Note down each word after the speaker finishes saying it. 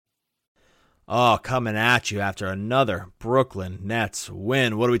Oh, coming at you after another Brooklyn Nets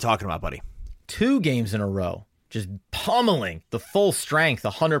win. What are we talking about, buddy? 2 games in a row. Just pummeling the full strength,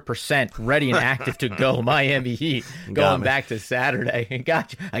 100% ready and active to go. Miami Heat going back to Saturday.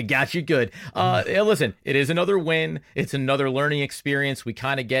 I got you good. Listen, it is another win. It's another learning experience. We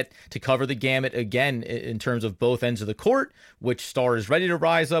kind of get to cover the gamut again in terms of both ends of the court, which star is ready to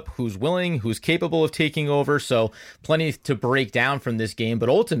rise up, who's willing, who's capable of taking over. So plenty to break down from this game, but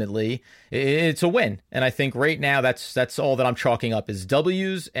ultimately it's a win. And I think right now that's all that I'm chalking up is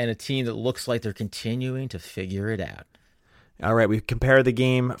W's and a team that looks like they're continuing to figure it out. All right, we compare the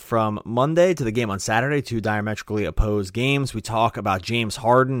game from Monday to the game on Saturday, 2 diametrically opposed games. We talk about James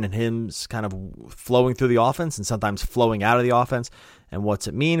Harden and him kind of flowing through the offense and sometimes flowing out of the offense and what's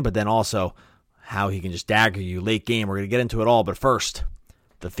it mean, but then also how he can just dagger you late game. We're going to get into it all, but first,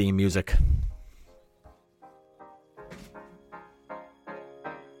 the theme music.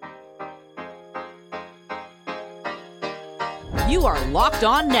 You are Locked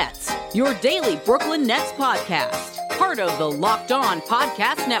On Nets, your daily Brooklyn Nets podcast. Part of the Locked On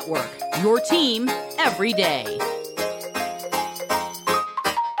Podcast Network, your team every day.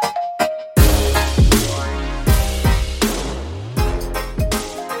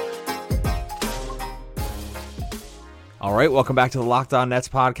 All right, welcome back to the Locked On Nets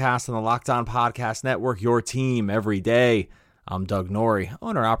podcast on the Locked On Podcast Network, your team every day. I'm Doug Norrie,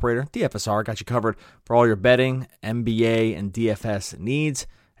 owner-operator, DFSR. Got you covered for all your betting, NBA, and DFS needs.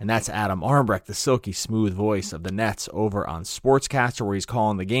 And that's Adam Armbrecht, the silky smooth voice of the Nets over on Sportscaster, where he's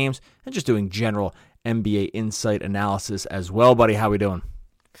calling the games and just doing general NBA insight analysis as well. Buddy, how we doing?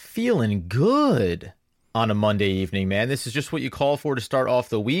 Feeling good on a Monday evening, man. This is just what you call for to start off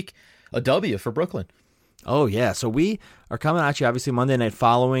the week. A W for Brooklyn. Oh, yeah. So we are coming at you, obviously, Monday night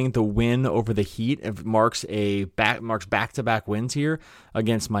following the win over the Heat. It marks back-to-back wins here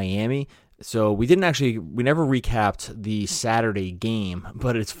against Miami. So we never recapped the Saturday game,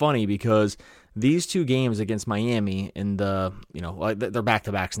 but it's funny because these 2 games against Miami they're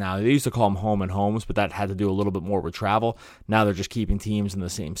back-to-backs now. They used to call them home and homes, but that had to do a little bit more with travel. Now they're just keeping teams in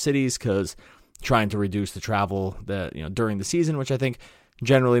the same cities because trying to reduce the travel during the season, which I think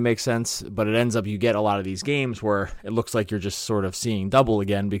generally makes sense, but it ends up you get a lot of these games where it looks like you're just sort of seeing double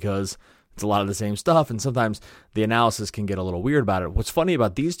again because it's a lot of the same stuff, and sometimes the analysis can get a little weird about it. What's funny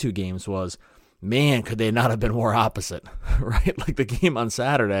about these 2 games was, man, could they not have been more opposite, right? Like the game on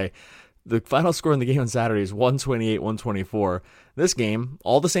Saturday, the final score in the game on Saturday is 128-124. This game,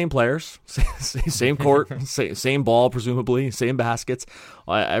 all the same players, same court, same ball, presumably, same baskets,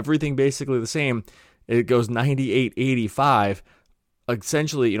 everything basically the same. It goes 98-85.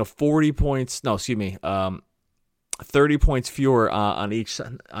 Essentially, 30 points fewer on each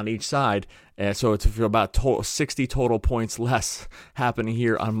side. So it's about 60 total points less happening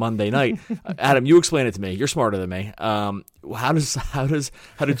here on Monday night. Adam, you explain it to me. You're smarter than me. How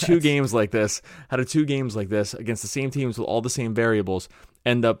do 2 games like this against the same teams with all the same variables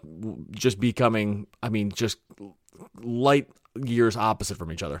end up just becoming, just light years opposite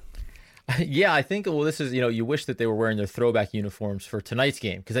from each other? Yeah, I think, this is, you wish that they were wearing their throwback uniforms for tonight's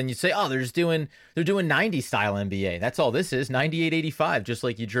game, because then you'd say, oh, they're doing 90s style NBA. That's all this is, 98-85, just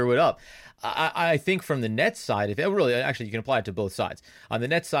like you drew it up. I think from the Nets side of it, really, actually, you can apply it to both sides. On the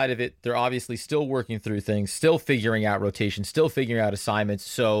Nets side of it, they're obviously still working through things, still figuring out rotation, still figuring out assignments,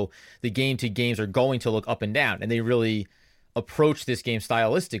 so the game-to-games are going to look up and down, and they really approach this game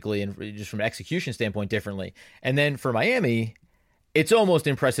stylistically and just from an execution standpoint differently. And then for Miami, it's almost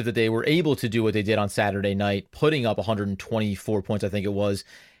impressive that they were able to do what they did on Saturday night, putting up 124 points, I think it was,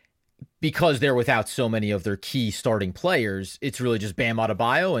 because they're without so many of their key starting players. It's really just Bam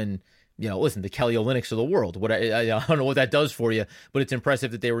Adebayo and, listen, the Kelly Olynyk's of the world. I don't know what that does for you, but it's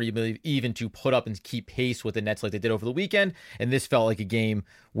impressive that they were even to put up and keep pace with the Nets like they did over the weekend. And this felt like a game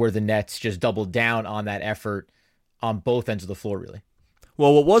where the Nets just doubled down on that effort on both ends of the floor, really.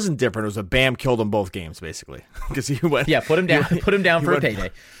 Well, what wasn't different was that Bam killed them both games, basically. Because he went, put him down for a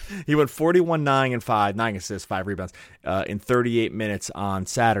payday. He went 41-9-5, 9 assists, 5 rebounds in 38 minutes on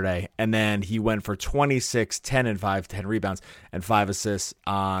Saturday, and then he went for 26-10-5, 10 rebounds and 5 assists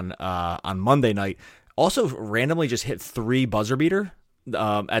on Monday night. Also, randomly just hit 3 buzzer beater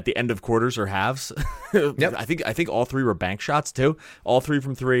at the end of quarters or halves. Yep. I think all 3 were bank shots too. All 3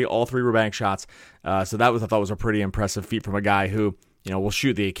 from 3, all 3 were bank shots. So that I thought was a pretty impressive feat from a guy who, will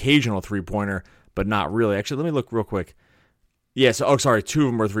shoot the occasional 3-pointer, but not really. Actually, let me look real quick. Yeah, so two of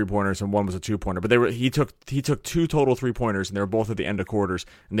them were 3-pointers and one was a 2-pointer. But he took 2 total 3-pointers, and they were both at the end of quarters,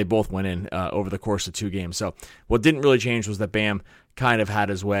 and they both went in over the course of 2 games. So what didn't really change was that Bam kind of had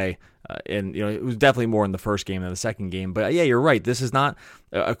his way, and it was definitely more in the first game than the second game. But yeah, you're right. This is not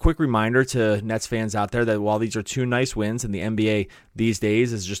a quick reminder to Nets fans out there that while these are 2 nice wins, and the NBA these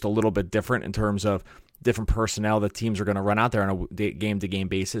days is just a little bit different in terms of different personnel that teams are going to run out there on a game-to-game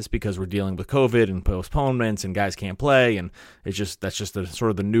basis because we're dealing with COVID and postponements and guys can't play, and that's just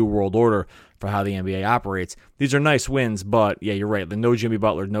sort of the new world order for how the NBA operates. These are nice wins, but yeah, you're right. No Jimmy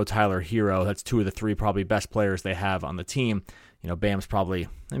Butler, no Tyler Hero. That's 2 of the 3 probably best players they have on the team. Bam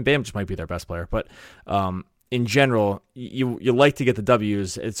just might be their best player, but in general, you like to get the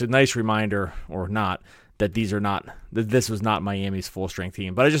W's. It's a nice reminder, or not, that this was not Miami's full strength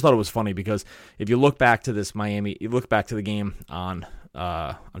team. But I just thought it was funny because if you look back to the game on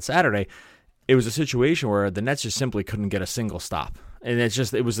Saturday, it was a situation where the Nets just simply couldn't get a single stop. And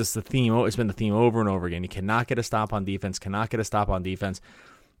it was just the theme. It's been the theme over and over again. You cannot get a stop on defense, And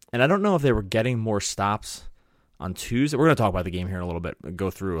I don't know if they were getting more stops on Tuesday. We're going to talk about the game here in a little bit,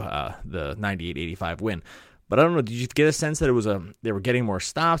 go through the 98-85 win. But I don't know. Did you get a sense that they were getting more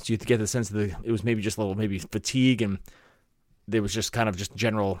stops? Do you get the sense that it was maybe just a little fatigue, and there was just kind of just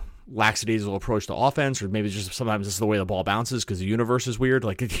general lackadaisical approach to offense, or maybe just sometimes this is the way the ball bounces because the universe is weird?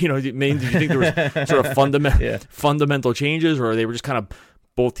 Like, did you think there was sort of fundamental changes, or they were just kind of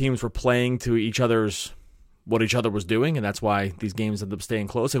both teams were playing to what each other was doing, and that's why these games ended up staying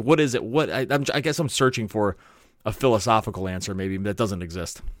close? Like, what is it? I guess I'm searching for a philosophical answer maybe that doesn't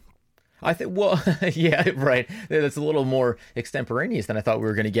exist. I think, yeah, right. That's a little more extemporaneous than I thought we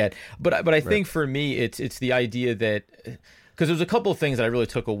were going to get. But I think for me, it's the idea that, because there's a couple of things that I really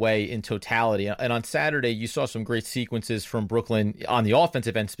took away in totality. And on Saturday, you saw some great sequences from Brooklyn on the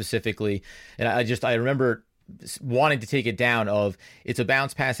offensive end specifically. And I remember wanting to take it down of, it's a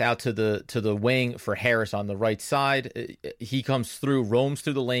bounce pass out to the wing for Harris on the right side. He comes through, roams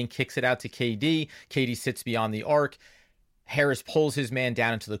through the lane, kicks it out to KD. KD sits beyond the arc. Harris pulls his man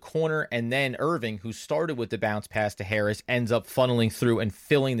down into the corner, and then Irving, who started with the bounce pass to Harris, ends up funneling through and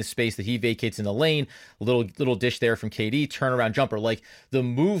filling the space that he vacates in the lane. Little dish there from KD, turnaround jumper. Like, the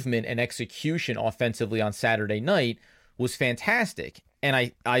movement and execution offensively on Saturday night was fantastic.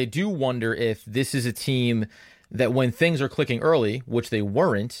 And I do wonder if this is a team that when things are clicking early, which they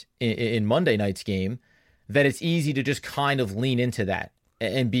weren't in Monday night's game, that it's easy to just kind of lean into that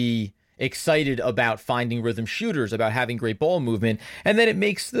and be excited about finding rhythm shooters, about having great ball movement, and then it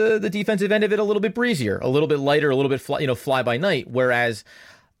makes the defensive end of it a little bit breezier, a little bit lighter, a little bit fly by night. Whereas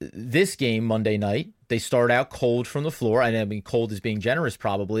this game Monday night, they start out cold from the floor, and I mean cold is being generous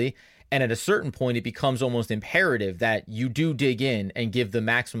probably, and at a certain point it becomes almost imperative that you do dig in and give the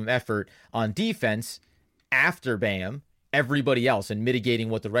maximum effort on defense after Bam everybody else and mitigating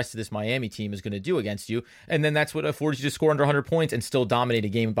what the rest of this Miami team is going to do against you. And then that's what affords you to score under 100 points and still dominate a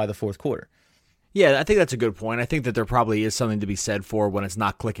game by the fourth quarter. Yeah, I think that's a good point. I think that there probably is something to be said for when it's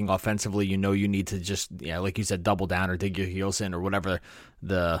not clicking offensively. You need to just, like you said, double down or dig your heels in or whatever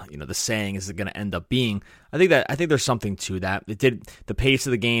the saying is going to end up being. I think there's something to that. The pace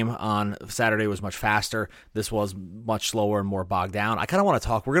of the game on Saturday was much faster. This was much slower and more bogged down. I kind of want to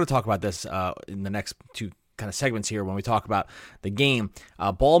we're going to talk about this in the next 2 kind of segments here when we talk about the game.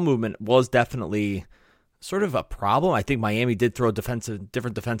 Ball movement was definitely sort of a problem. I think Miami did throw different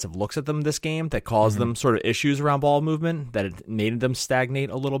defensive looks at them this game that caused them sort of issues around ball movement, that it made them stagnate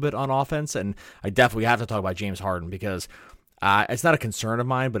a little bit on offense. And we have to talk about James Harden because it's not a concern of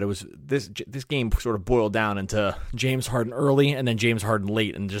mine, but it was this game sort of boiled down into James Harden early and then James Harden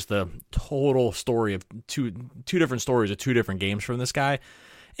late, and just the total story of two different stories of 2 different games from this guy.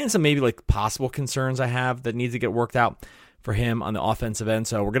 And some maybe like possible concerns I have that need to get worked out for him on the offensive end.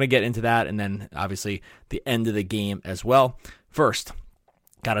 So we're going to get into that, and then obviously the end of the game as well. First,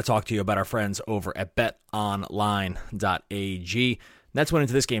 got to talk to you about our friends over at betonline.ag. Nets went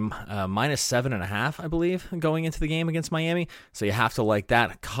into this game minus 7.5, I believe, going into the game against Miami. So you have to like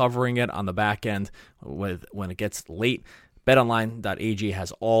that, covering it on the back end when it gets late. BetOnline.ag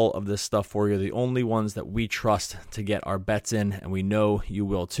has all of this stuff for you. The only ones that we trust to get our bets in, and we know you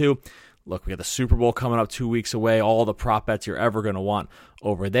will too. Look, we got the Super Bowl coming up 2 weeks away. All the prop bets you're ever going to want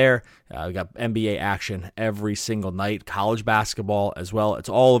over there. We got NBA action every single night. College basketball as well. It's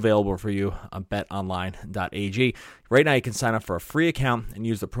all available for you on betonline.ag. Right now you can sign up for a free account and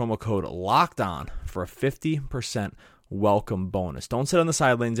use the promo code LOCKEDON for a 50% welcome bonus. Don't sit on the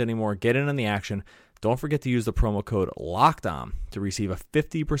sidelines anymore. Get in on the action. Don't forget to use the promo code LOCKEDON to receive a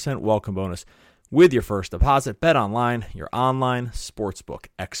 50% welcome bonus with your first deposit. BetOnline, your online sportsbook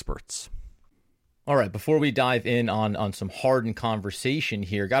experts. All right, before we dive in on some Harden conversation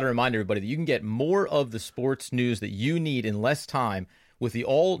here, got to remind everybody that you can get more of the sports news that you need in less time with the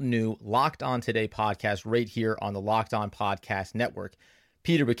all-new Locked On Today podcast right here on the Locked On Podcast Network.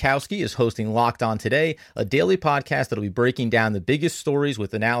 Peter Bukowski is hosting Locked On Today, a daily podcast that'll be breaking down the biggest stories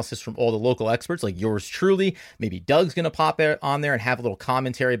with analysis from all the local experts like yours truly. Maybe Doug's going to pop on there and have a little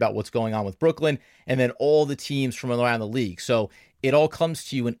commentary about what's going on with Brooklyn, and then all the teams from around the league. So it all comes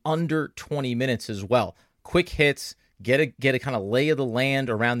to you in under 20 minutes as well. Quick hits, get a kind of lay of the land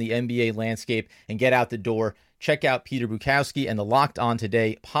around the NBA landscape, and get out the door. Check out Peter Bukowski and the Locked On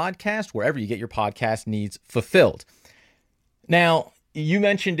Today podcast, wherever you get your podcast needs fulfilled. Now, you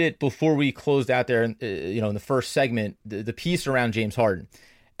mentioned it before we closed out there, in the first segment, the piece around James Harden.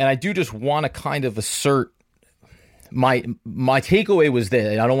 And I do just want to kind of assert my takeaway was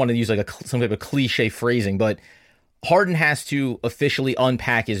that, I don't want to use like some type of cliche phrasing, but Harden has to officially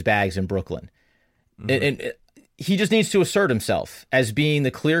unpack his bags in Brooklyn. Mm-hmm. And he just needs to assert himself as being the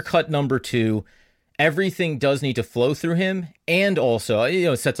clear-cut number two. Everything does need to flow through him, and also, it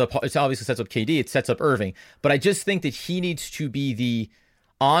obviously sets up KD, it sets up Irving, but I just think that he needs to be the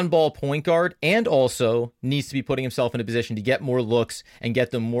on-ball point guard, and also needs to be putting himself in a position to get more looks and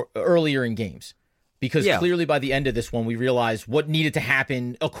get them more earlier in games, because clearly by the end of this one, we realized what needed to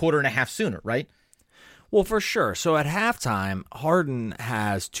happen a quarter and a half sooner, right? Well, for sure. So at halftime, Harden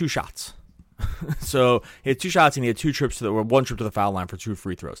has 2 shots. So he had 2 shots and he had 2 trips one trip to the foul line for 2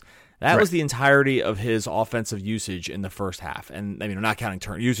 free throws. That was the entirety of his offensive usage in the first half. And I mean, I'm not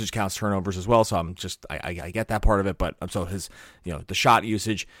counting usage counts turnovers as well. So I get that part of it. But so his, the shot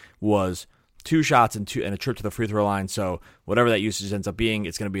usage was 2 shots and a trip to the free throw line. So whatever that usage ends up being,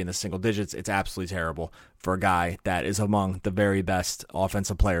 it's going to be in the single digits. It's absolutely terrible for a guy that is among the very best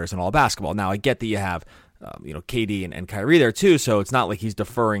offensive players in all basketball. Now, I get that you have KD and Kyrie there too, so it's not like he's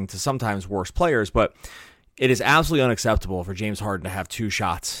deferring to sometimes worse players, but it is absolutely unacceptable for James Harden to have 2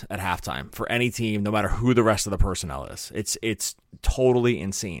 shots at halftime for any team, no matter who the rest of the personnel is. It's totally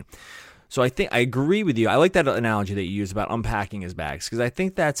insane. So I agree with you. I like that analogy that you use about unpacking his bags, because I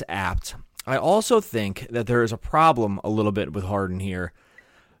think that's apt. I also think that there is a problem a little bit with Harden here.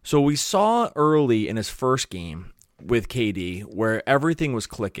 So we saw early in his first game with KD where everything was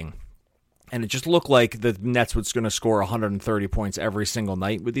clicking. And it just looked like the Nets was going to score 130 points every single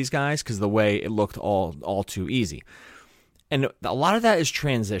night with these guys because the way it looked all too easy. And a lot of that is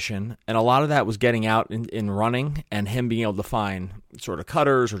transition, and a lot of that was getting out in running and him being able to find sort of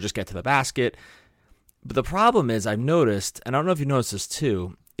cutters or just get to the basket. But the problem is, I've noticed, and I don't know if you noticed this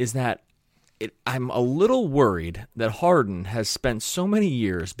too, is that I'm a little worried that Harden has spent so many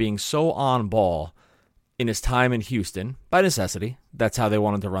years being so on ball in his time in Houston, by necessity, that's how they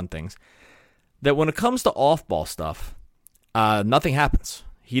wanted to run things, that when it comes to off-ball stuff, nothing happens.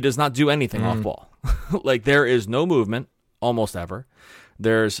 He does not do anything off-ball. Like, there is no movement, almost ever.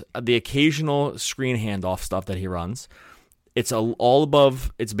 There's the occasional screen handoff stuff that he runs. It's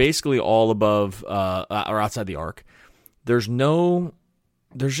basically all above or outside the arc. There's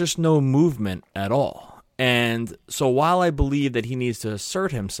just no movement at all. And so while I believe that he needs to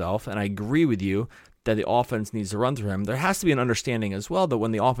assert himself, and I agree with you that the offense needs to run through him, there has to be an understanding as well that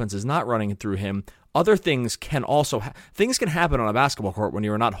when the offense is not running through him, other things can also things can happen on a basketball court when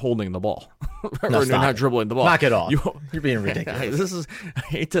you're not holding the ball or you're not dribbling the ball. Knock it off. You're being ridiculous. I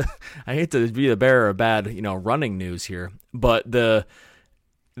hate to be the bearer of bad running news here, but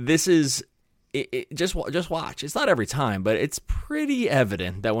just watch. It's not every time, but it's pretty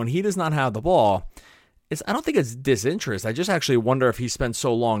evident that when he does not have the ball, I don't think it's disinterest. I just actually wonder if he spent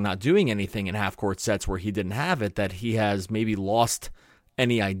so long not doing anything in half-court sets where he didn't have it that he has maybe lost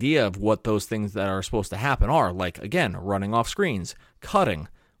any idea of what those things that are supposed to happen are. Like, again, running off screens, cutting.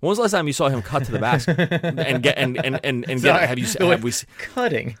 When was the last time you saw him cut to the basket and get have we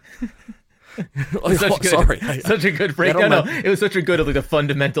cutting? Such a good break. No, it was such a good of the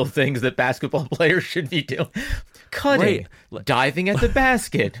fundamental things that basketball players should be doing. Cutting, diving at the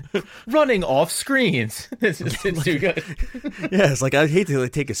basket, running off screens. It's too good. Yeah, it's like I hate to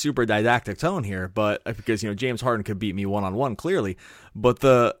take a super didactic tone here, but because James Harden could beat me one-on-one clearly,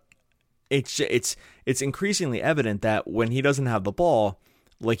 but it's increasingly evident that when he doesn't have the ball,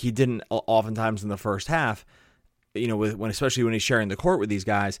 like he didn't oftentimes in the first half, especially when he's sharing the court with these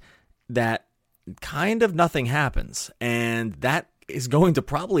guys, that kind of nothing happens, and that is going to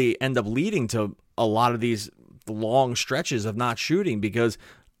probably end up leading to a lot of these long stretches of not shooting because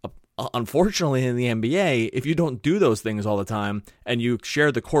unfortunately in the NBA, if you don't do those things all the time and you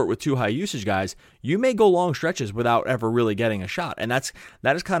share the court with 2 high usage guys, you may go long stretches without ever really getting a shot. And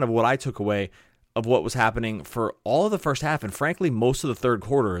that is kind of what I took away of what was happening for all of the first half and frankly most of the third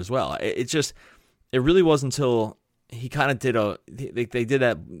quarter as well. It's just it really wasn't until he kind of did they did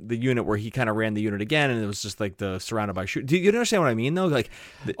the unit where he kind of ran the unit again, and it was just like the surrounded by shoot. Do you understand what I mean though? Like,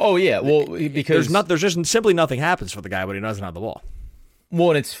 oh yeah, well, because there's just simply nothing happens for the guy when he doesn't have the ball.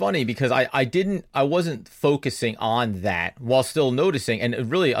 Well, and it's funny because I wasn't focusing on that while still noticing,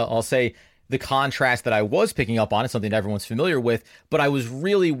 and really I'll say the contrast that I was picking up on is something that everyone's familiar with, but I was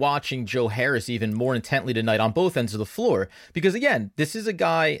really watching Joe Harris even more intently tonight on both ends of the floor, because again, this is a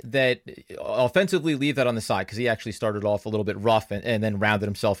guy that offensively, leave that on the side because he actually started off a little bit rough and then rounded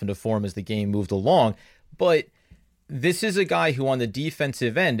himself into form as the game moved along. But this is a guy who on the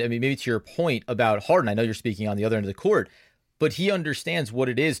defensive end, I mean, maybe to your point about Harden, I know you're speaking on the other end of the court, but he understands what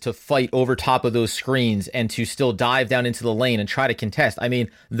it is to fight over top of those screens and to still dive down into the lane and try to contest. I mean,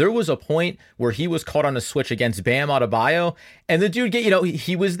 there was a point where he was caught on a switch against Bam Adebayo, and the dude,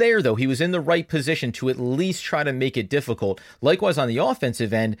 he was there, though. He was in the right position to at least try to make it difficult. Likewise, on the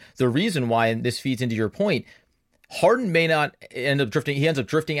offensive end, the reason why, and this feeds into your point, Harden may not end up drifting. He ends up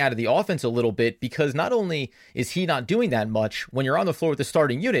drifting out of the offense a little bit because not only is he not doing that much, when you're on the floor with the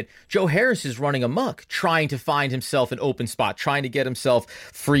starting unit, Joe Harris is running amok, trying to find himself an open spot, trying to get himself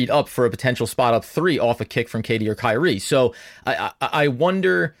freed up for a potential spot up three off a kick from KD or Kyrie. So I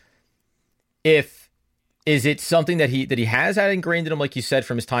wonder is it something that he has had ingrained in him, like you said,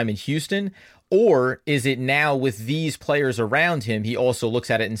 from his time in Houston, or is it now with these players around him, he also looks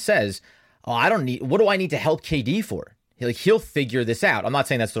at it and says, oh, what do I need to help KD for? He'll figure this out. I'm not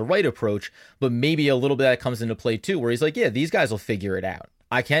saying that's the right approach, but maybe a little bit of that comes into play too, where he's like, yeah, these guys will figure it out.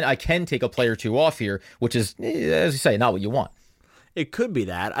 I can take a player or two off here, which is, as you say, not what you want. It could be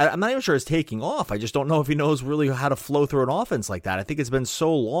that. I'm not even sure it's taking off. I just don't know if he knows really how to flow through an offense like that. I think it's been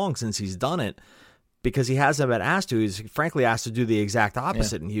so long since he's done it because he hasn't been asked to. He's frankly asked to do the exact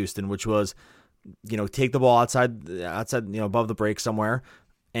opposite in Houston, which was, take the ball outside, above the break somewhere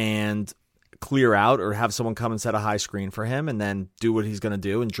and clear out or have someone come and set a high screen for him and then do what he's going to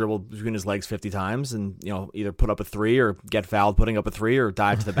do and dribble between his legs 50 times and, either put up a three or get fouled putting up a three or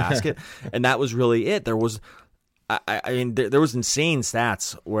dive to the basket. And that was really it. There was, there was insane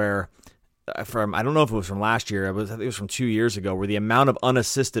stats where I don't know if it was from last year, I think it was from 2 years ago, where the amount of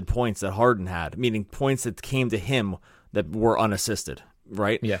unassisted points that Harden had, meaning points that came to him that were unassisted,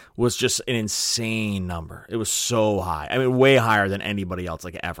 right? Yeah. Was just an insane number. It was so high. I mean, way higher than anybody else,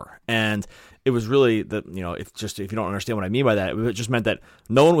 like ever. And it was really if you don't understand what I mean by that, it just meant that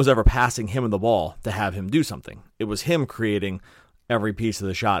no one was ever passing him the ball to have him do something. It was him creating every piece of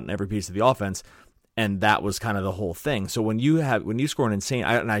the shot and every piece of the offense. And that was kind of the whole thing. So when you score an insane,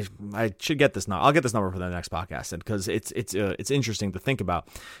 I should get this number. I'll get this number for the next podcast, because it's interesting to think about,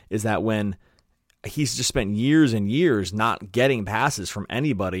 is that when he's just spent years and years not getting passes from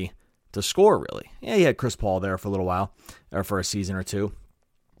anybody to score, really. Yeah, he had Chris Paul there for a little while, or for a season or two,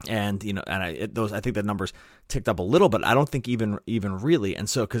 and I think the numbers ticked up a little, but I don't think even really. And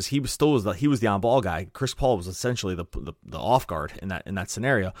so because he was the on ball guy, Chris Paul was essentially the off guard in that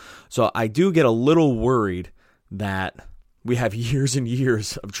scenario. So I do get a little worried that we have years and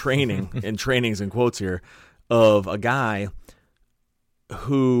years of training and trainings in quotes here of a guy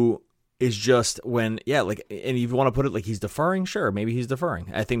who is just and if you want to put it like he's deferring, sure, maybe he's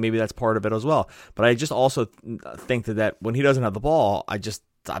deferring. I think maybe that's part of it as well. But I just also think that when he doesn't have the ball,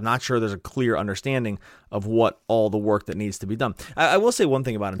 I'm not sure there's a clear understanding of what all the work that needs to be done. I will say one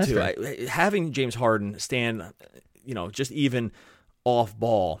thing about him too. Having James Harden stand, just even off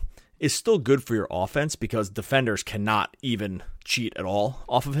ball is still good for your offense, because defenders cannot even cheat at all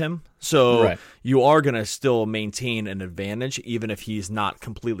off of him. So you are going to still maintain an advantage even if he's not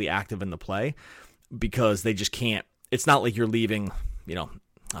completely active in the play, because they just can't. It's not like you're leaving,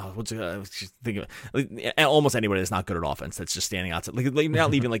 almost anybody that's not good at offense that's just standing outside. Like you're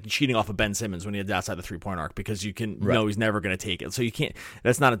not leaving like cheating off of Ben Simmons when he's outside the 3-point arc, because you can know he's never going to take it. So you can't.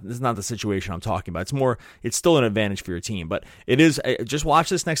 That's not the situation I'm talking about. It's still an advantage for your team, but it is. Just watch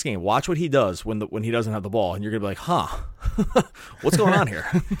this next game. Watch what he does when he doesn't have the ball, and you're gonna be like, what's going on here?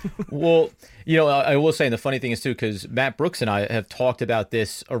 Well, I will say, and the funny thing is too, because Matt Brooks and I have talked about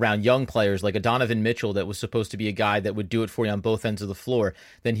this around young players, like a Donovan Mitchell that was supposed to be a guy that would do it for you on both ends of the floor.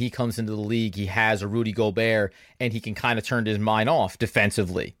 Then he comes into the league, he has a Rudy Gobert, and he can kind of turn his mind off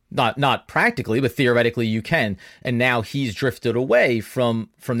defensively. Not practically, but theoretically you can. And now he's drifted away from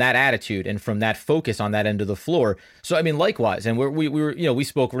that attitude and from that focus on that end of the floor. So I mean, likewise, and we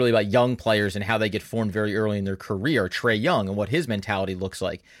spoke really about young players and how they get formed very early in their career. Trae Young and what his mentality looks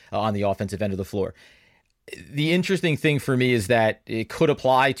like on the offensive end of the floor. The interesting thing for me is that it could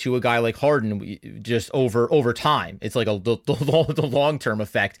apply to a guy like Harden just over time. It's like the long-term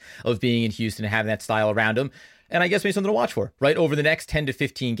effect of being in Houston and having that style around him. And I guess maybe something to watch for, right? Over the next 10 to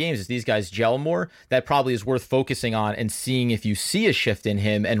 15 games, as these guys gel more, that probably is worth focusing on and seeing if you see a shift in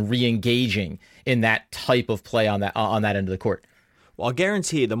him and re-engaging in that type of play on that end of the court. Well, I'll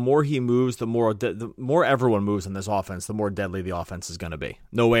guarantee the more he moves, the more everyone moves in this offense, the more deadly the offense is going to be.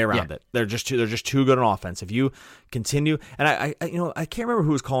 No way around it. They're just too good on offense. If you continue, and I can't remember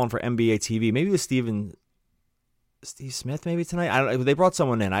who was calling for NBA TV. Maybe it was Steve Smith maybe tonight. I don't know. They brought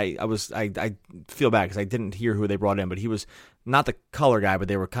someone in. I feel bad because I didn't hear who they brought in, but he was not the color guy, but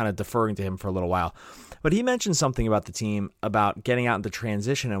they were kind of deferring to him for a little while. But he mentioned something about the team, about getting out into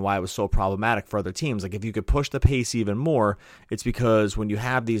transition and why it was so problematic for other teams. Like if you could push the pace even more, it's because when you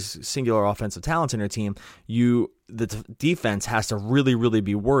have these singular offensive talents in your team, the defense has to really, really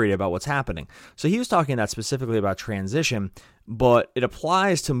be worried about what's happening. So he was talking that specifically about transition, but it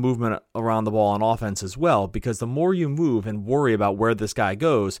applies to movement around the ball on offense as well, because the more you move and worry about where this guy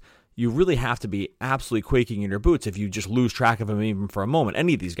goes, you really have to be absolutely quaking in your boots if you just lose track of him even for a moment,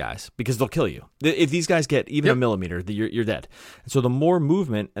 any of these guys, because they'll kill you. If these guys get even a millimeter, you're dead. So the more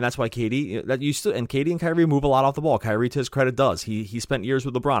movement, and that's why KD and Kyrie move a lot off the ball. Kyrie, to his credit, does. He spent years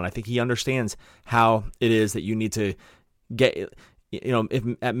with LeBron. I think he understands how it is that you need to get, if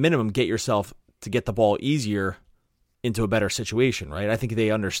at minimum, get yourself to get the ball easier into a better situation, right? I think they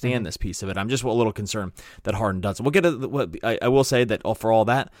understand this piece of it. I'm just a little concerned that Harden doesn't. We'll get to what I will say that for all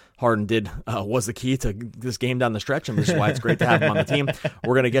that, Harden was the key to this game down the stretch, and this is why it's great to have him on the team.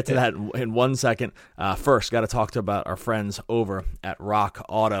 We're going to get to that in 1 second. First, got to talk about our friends over at Rock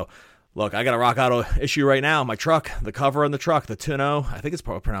Auto. Look, I got a Rock Auto issue right now. My truck, the cover on the truck, the tonneau, I think it's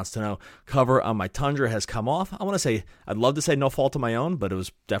probably pronounced tonneau, cover on my Tundra has come off. I'd love to say no fault of my own, but it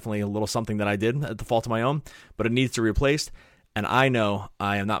was definitely a little something that I did at the fault of my own, but it needs to be replaced. And I know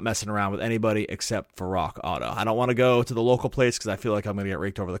I am not messing around with anybody except for Rock Auto. I don't want to go to the local place because I feel like I'm going to get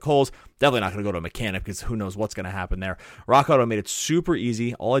raked over the coals. Definitely not going to go to a mechanic because who knows what's going to happen there. Rock Auto made it super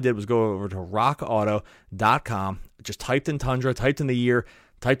easy. All I did was go over to rockauto.com, just typed in Tundra, typed in the year,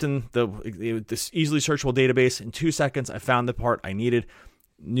 typed in this easily searchable database. In 2 seconds, I found the part I needed,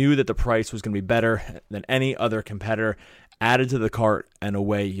 knew that the price was going to be better than any other competitor, added to the cart, and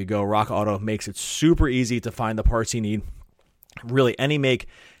away you go. Rock Auto makes it super easy to find the parts you need. Really, any make,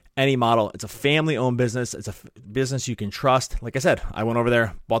 any model. It's a family-owned business. It's a business you can trust. Like I said, I went over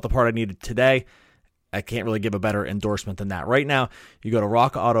there, bought the part I needed today. I can't really give a better endorsement than that. Right now, you go to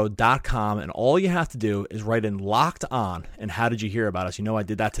rockauto.com, and all you have to do is write in Locked On and how did you hear about us? You know I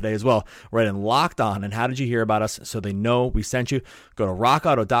did that today as well. Write in Locked On and how did you hear about us so they know we sent you. Go to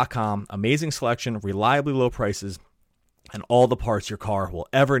rockauto.com. Amazing selection, reliably low prices, and all the parts your car will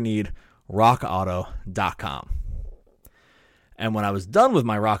ever need. rockauto.com. And when I was done with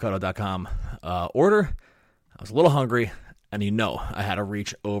my rockauto.com order, I was a little hungry. And I had to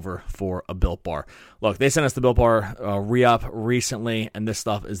reach over for a Built Bar. Look, they sent us the Built Bar re-up recently, and this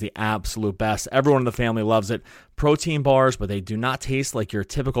stuff is the absolute best. Everyone in the family loves it. Protein bars, but they do not taste like your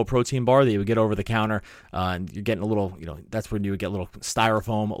typical protein bar that you would get over the counter. And you're getting a little, that's when you would get a little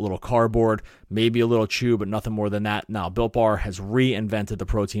styrofoam, a little cardboard, maybe a little chew, but nothing more than that. Now, Built Bar has reinvented the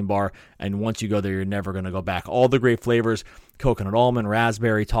protein bar, and once you go there, you're never going to go back. All the great flavors, coconut almond,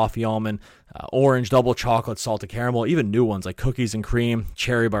 raspberry, toffee almond, orange, double chocolate, salted caramel, even new ones like cookies and cream,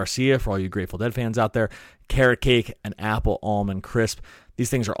 cherry barcia for all you Grateful Dead fans out there, carrot cake, and apple almond crisp. These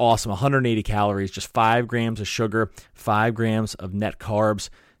things are awesome. 180 calories, just 5 grams of sugar, 5 grams of net carbs.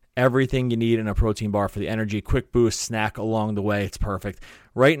 Everything you need in a protein bar for the energy, quick boost, snack along the way. It's perfect.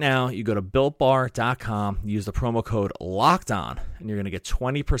 Right now, you go to BuiltBar.com, use the promo code LOCKEDON, and you're going to get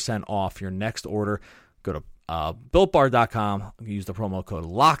 20% off your next order. Go to BuiltBar.com, use the promo code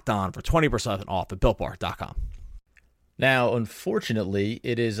LOCKEDON for 20% off at BuiltBar.com. Now, unfortunately,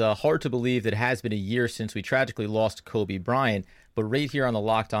 it is hard to believe that it has been a year since we tragically lost Kobe Bryant, but right here on the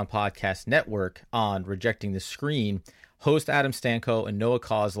Locked On Podcast Network on Rejecting the Screen, host Adam Stanko and Noah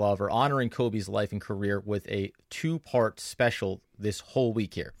Kozlov are honoring Kobe's life and career with a 2-part special this whole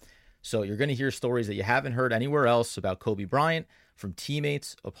week here. So you're going to hear stories that you haven't heard anywhere else about Kobe Bryant from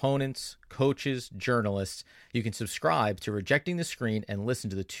teammates, opponents, coaches, journalists. You can subscribe to Rejecting the Screen and listen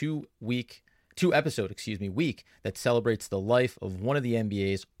to the 2-episode week that celebrates the life of one of the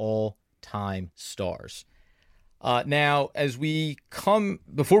NBA's all-time stars. Now, as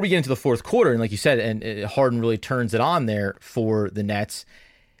before we get into the fourth quarter, and like you said, and Harden really turns it on there for the Nets,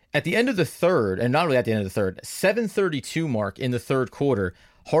 at the end of the third, and not really at the end of the third, 7:32 mark in the third quarter,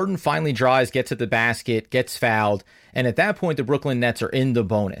 Harden finally drives, gets at the basket, gets fouled, and at that point, the Brooklyn Nets are in the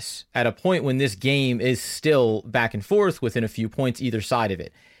bonus, at a point when this game is still back and forth within a few points either side of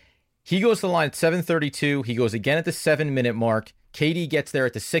it. He goes to the line at 7:32. He goes again at the 7-minute mark. KD gets there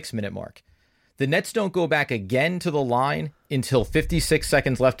at the 6-minute mark. The Nets don't go back again to the line until 56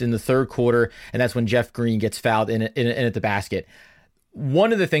 seconds left in the third quarter, and that's when Jeff Green gets fouled in at the basket.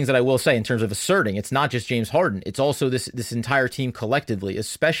 One of the things that I will say in terms of asserting, it's not just James Harden, it's also this entire team collectively,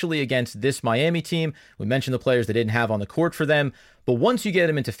 especially against this Miami team. We mentioned the players they didn't have on the court for them, but once you get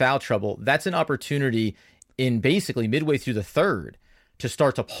them into foul trouble, that's an opportunity in basically midway through the third to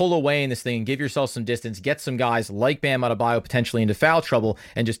start to pull away in this thing and give yourself some distance, get some guys like Bam Adebayo potentially into foul trouble,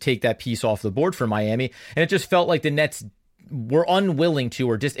 and just take that piece off the board for Miami. And it just felt like the Nets were unwilling to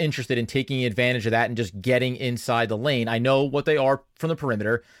or disinterested in taking advantage of that and just getting inside the lane. I know what they are from the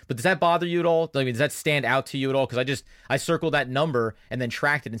perimeter, but does that bother you at all? I mean, does that stand out to you at all? Because I circled that number and then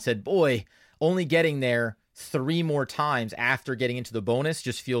tracked it and said, boy, only getting there 3 more times after getting into the bonus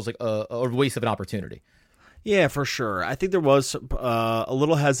just feels like a waste of an opportunity. Yeah, for sure. I think there was a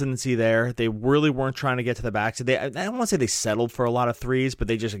little hesitancy there. They really weren't trying to get to the back. So I don't want to say they settled for a lot of threes, but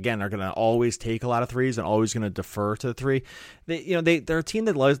they just, again, are going to always take a lot of threes and always going to defer to the three. They're a team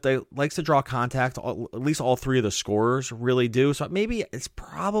that likes to draw contact. At least all 3 of the scorers really do. So maybe it's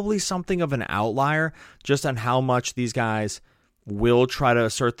probably something of an outlier just on how much these guys will try to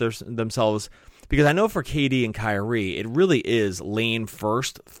assert themselves. Because I know for KD and Kyrie, it really is lane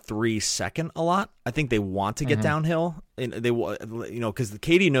first, 3 second a lot. I think they want to get downhill, and they because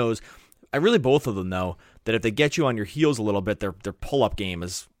KD knows. I really both of them know that if they get you on your heels a little bit, their pull up game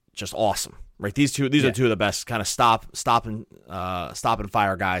is just awesome, right? These are 2 of the best kind of stop and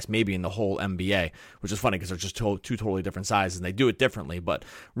fire guys maybe in the whole NBA, which is funny because they're just 2 totally different sizes and they do it differently. But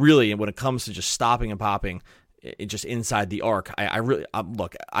really, when it comes to just stopping and popping, just inside the arc,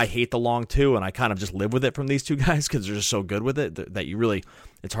 look, I hate the long 2, and I kind of just live with it from these 2 guys because they're just so good with it that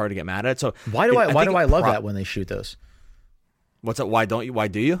it's hard to get mad at. So why do I love that when they shoot those? What's up? Why don't you? Why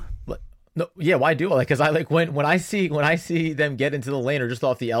do you? No, yeah, why do I? Because I like when I see them get into the lane or just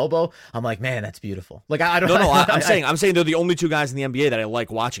off the elbow, I'm like, man, that's beautiful. Like I don't know. I'm saying they're the only 2 guys in the NBA that I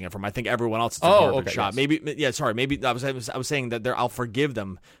like watching it from. I think everyone else is a Harvard shot. Yes. Maybe I was saying that I'll forgive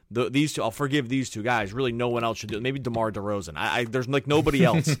them. These 2, I'll forgive these 2 guys. Really, no one else should do it. Maybe DeMar DeRozan. There's like nobody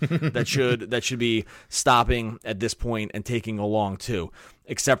else that should be stopping at this point and taking a long 2.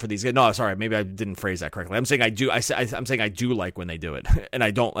 Except for these guys. No, sorry, maybe I didn't phrase that correctly. I'm saying I do. I'm saying I do like when they do it, and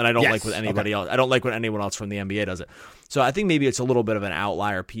I don't like when anybody else. I don't like when anyone else from the NBA does it. So I think maybe it's a little bit of an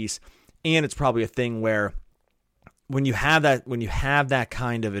outlier piece, and it's probably a thing where when you have that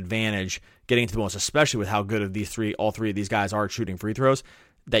kind of advantage getting into the bonus, especially with how good of all three of these guys are at shooting free throws,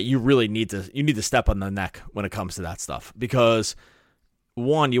 that you really need to step on the neck when it comes to that stuff because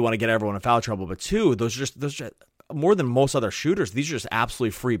 1, you want to get everyone in foul trouble, but 2, those are just more than most other shooters, these are just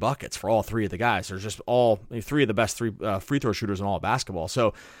absolutely free buckets for all 3 of the guys. They're just all 3 of the best free throw shooters in all of basketball.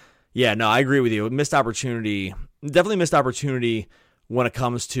 So, yeah, no, I agree with you. Definitely missed opportunity when it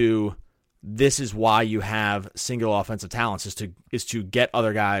comes to this is why you have single offensive talents is to get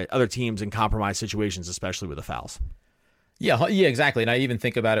other teams in compromised situations, especially with the fouls. Yeah, exactly. And I even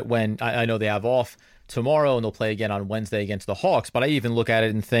think about it when I know they have off tomorrow and they'll play again on Wednesday against the Hawks, but I even look at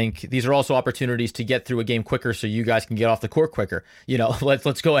it and think these are also opportunities to get through a game quicker so you guys can get off the court quicker.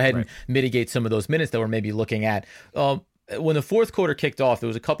 Let's go ahead and mitigate some of those minutes that we're maybe looking at. When the fourth quarter kicked off, there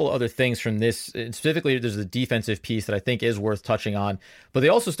was a couple of other things from this. Specifically, there's a defensive piece that I think is worth touching on, but they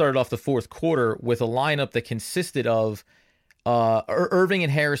also started off the fourth quarter with a lineup that consisted of Irving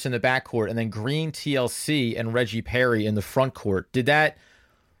and Harris in the backcourt, and then Green, TLC, and Reggie Perry in the front court.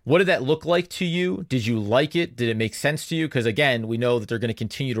 What did that look like to you? Did you like it? Did it make sense to you? Because again, we know that they're going to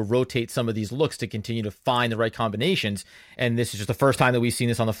continue to rotate some of these looks to continue to find the right combinations, and this is just the first time that we've seen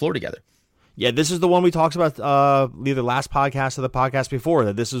this on the floor together. Yeah, this is the one we talked about either last podcast or the podcast before,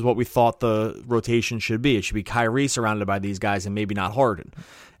 that this is what we thought the rotation should be. It should be Kyrie surrounded by these guys and maybe not Harden.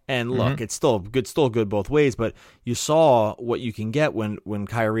 And look, it's still good both ways, but you saw what you can get when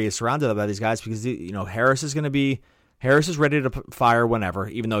Kyrie is surrounded by these guys because Harris is ready to fire whenever,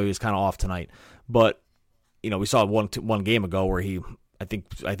 even though he was kind of off tonight. But we saw one game ago where I think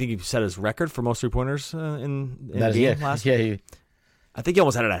he set his record for most 3-pointers in the game last. Yeah, I think he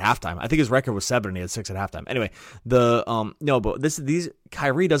almost had it at halftime. I think his record was 7 and he had 6 at halftime. Anyway, but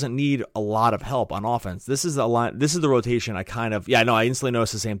Kyrie doesn't need a lot of help on offense. This is the rotation. I instantly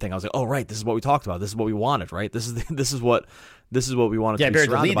noticed the same thing. I was like, oh right, this is what we talked about. This is what we wanted, right? This is what we wanted to be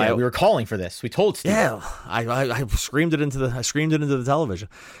surrounded by. We were calling for this. We told Steve. Yeah, I screamed it into the television.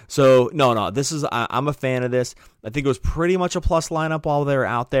 So no, this is I'm a fan of this. I think it was pretty much a plus lineup while they were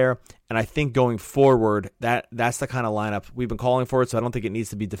out there, and I think going forward that's the kind of lineup we've been calling for it. So I don't think it needs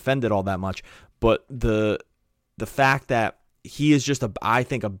to be defended all that much. But the fact that he is just I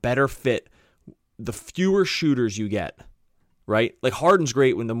think a better fit. The fewer shooters you get, right? Like Harden's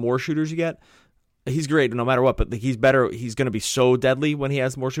great when the more shooters you get. He's great no matter what, but he's better. He's going to be so deadly when he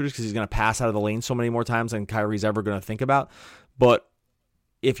has more shooters because he's going to pass out of the lane so many more times than Kyrie's ever going to think about. But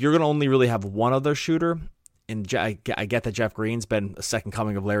if you're going to only really have one other shooter, and I get that Jeff Green's been a second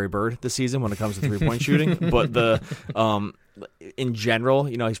coming of Larry Bird this season when it comes to 3-point shooting, but in general,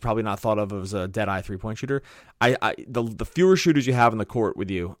 he's probably not thought of as a dead-eye 3-point shooter. The fewer shooters you have in the court with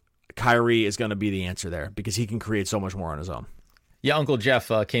you, Kyrie is going to be the answer there because he can create so much more on his own. Yeah, Uncle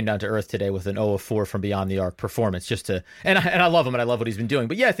Jeff came down to earth today with an 0 of 4 from beyond the arc performance. And I love him and I love what he's been doing.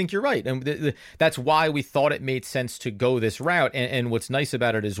 But yeah, I think you're right, and that's why we thought it made sense to go this route. And what's nice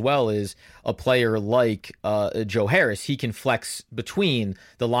about it as well is a player like Joe Harris, he can flex between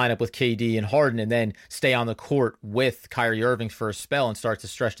the lineup with KD and Harden, and then stay on the court with Kyrie Irving for a spell and start to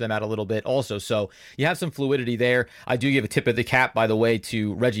stretch them out a little bit also. So you have some fluidity there. I do give a tip of the cap, by the way,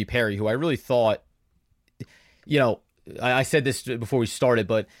 to Reggie Perry, who I really thought, I said this before we started,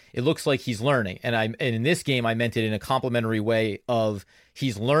 but it looks like he's learning. And in this game, I meant it in a complimentary way of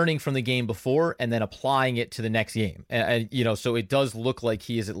he's learning from the game before and then applying it to the next game. And so it does look like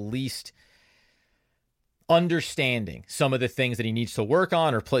he is at least understanding some of the things that he needs to work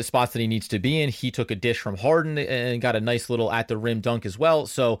on or spots that he needs to be in. He took a dish from Harden and got a nice little at the rim dunk as well.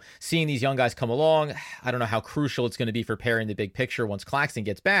 So seeing these young guys come along, I don't know how crucial it's going to be for Perry in the big picture once Claxton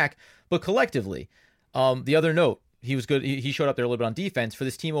gets back, but collectively, the other note, he was good. He showed up there a little bit on defense for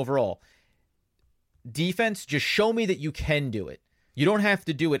this team overall. Defense, just show me that you can do it. You don't have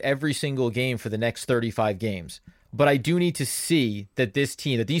to do it every single game for the next 35 games. But I do need to see that this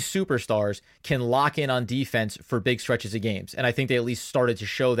team, that these superstars can lock in on defense for big stretches of games. And I think they at least started to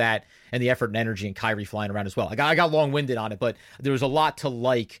show that, and the effort and energy and Kyrie flying around as well. I got long-winded on it, but there was a lot to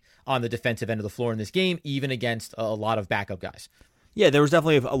like on the defensive end of the floor in this game, even against a lot of backup guys. Yeah, there was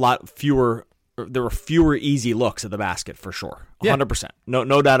definitely a lot fewer. There were fewer easy looks at the basket for sure. 100%.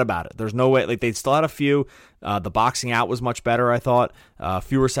 No doubt about it. There's no way. Like, they still had a few. The boxing out was much better, I thought.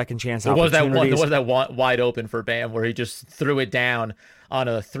 Fewer second chance opportunities. There was that one wide open for Bam where he just threw it down on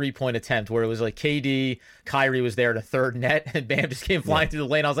a 3-point attempt where it was like KD, Kyrie was there at a third net, and Bam just came flying through the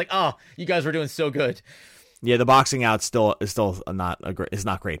lane. I was like, oh, you guys were doing so good. Yeah, the boxing out is still not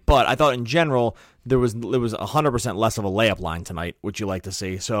great, but I thought in general there was 100% less of a layup line tonight, which you like to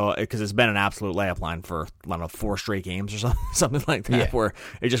see. So because it's been an absolute layup line for 4 straight games or something like that, where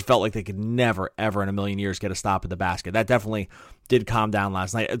it just felt like they could never ever in a million years get a stop at the basket. That definitely did calm down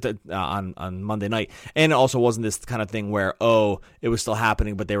last night on Monday night, and it also wasn't this kind of thing where it was still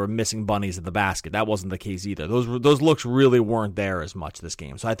happening, but they were missing bunnies at the basket. That wasn't the case either. Those looks really weren't there as much this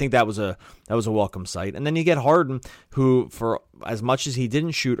game. So I think that was a welcome sight. And then you get Harden, who for as much as he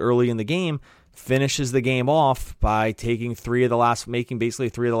didn't shoot early in the game, finishes the game off by making basically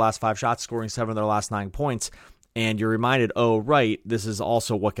 3 of the last 5 shots, scoring 7 of their last 9 points. And you're reminded, this is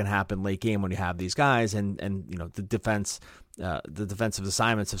also what can happen late game when you have these guys, and the defensive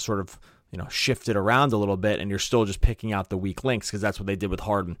assignments have sort of shifted around a little bit, and you're still just picking out the weak links because that's what they did with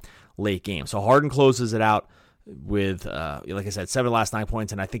Harden late game. So Harden closes it out with, like I said, 7 of the last 9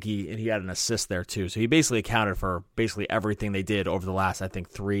 points, and I think he had an assist there too. So he basically accounted for basically everything they did over the last, I think,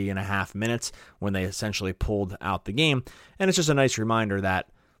 3.5 minutes when they essentially pulled out the game. And it's just a nice reminder that,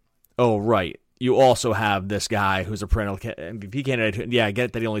 you also have this guy who's a perennial MVP candidate. Yeah, I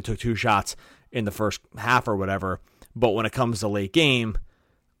get that he only took 2 shots in the first half or whatever, but when it comes to late game,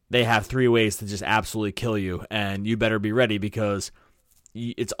 they have 3 ways to just absolutely kill you, and you better be ready because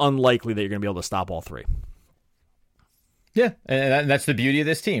it's unlikely that you're going to be able to stop all 3. Yeah, and that's the beauty of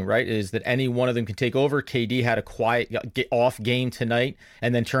this team, right, is that any one of them can take over. KD had a quiet off game tonight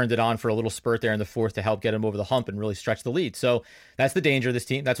and then turned it on for a little spurt there in the fourth to help get him over the hump and really stretch the lead. So that's the danger of this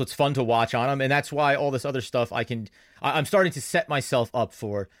team. That's what's fun to watch on them, and that's why all this other stuff I'm starting to set myself up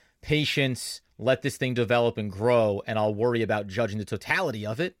for patience, let this thing develop and grow, and I'll worry about judging the totality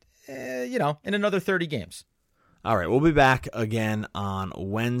of it, in another 30 games. All right, we'll be back again on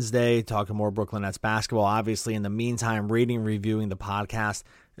Wednesday talking more Brooklyn Nets basketball. Obviously, in the meantime, rating and reviewing the podcast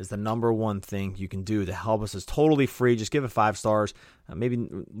is the number one thing you can do to help us. It's totally free. Just give it 5 stars. Maybe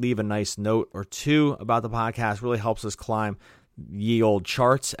leave a nice note or 2 about the podcast. Really helps us climb ye old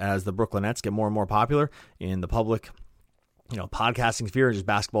charts as the Brooklyn Nets get more and more popular in the public podcasting sphere and just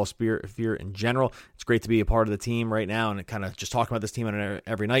basketball sphere in general. It's great to be a part of the team right now and kind of just talking about this team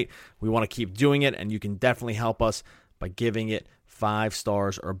every night. We want to keep doing it, and you can definitely help us by giving it 5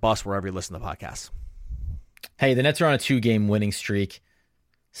 stars or bust wherever you listen to podcasts. Hey, the Nets are on a 2-game winning streak.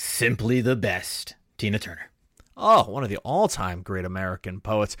 Simply the best. Tina Turner. Oh, one of the all-time great American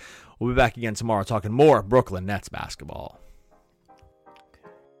poets. We'll be back again tomorrow talking more Brooklyn Nets basketball.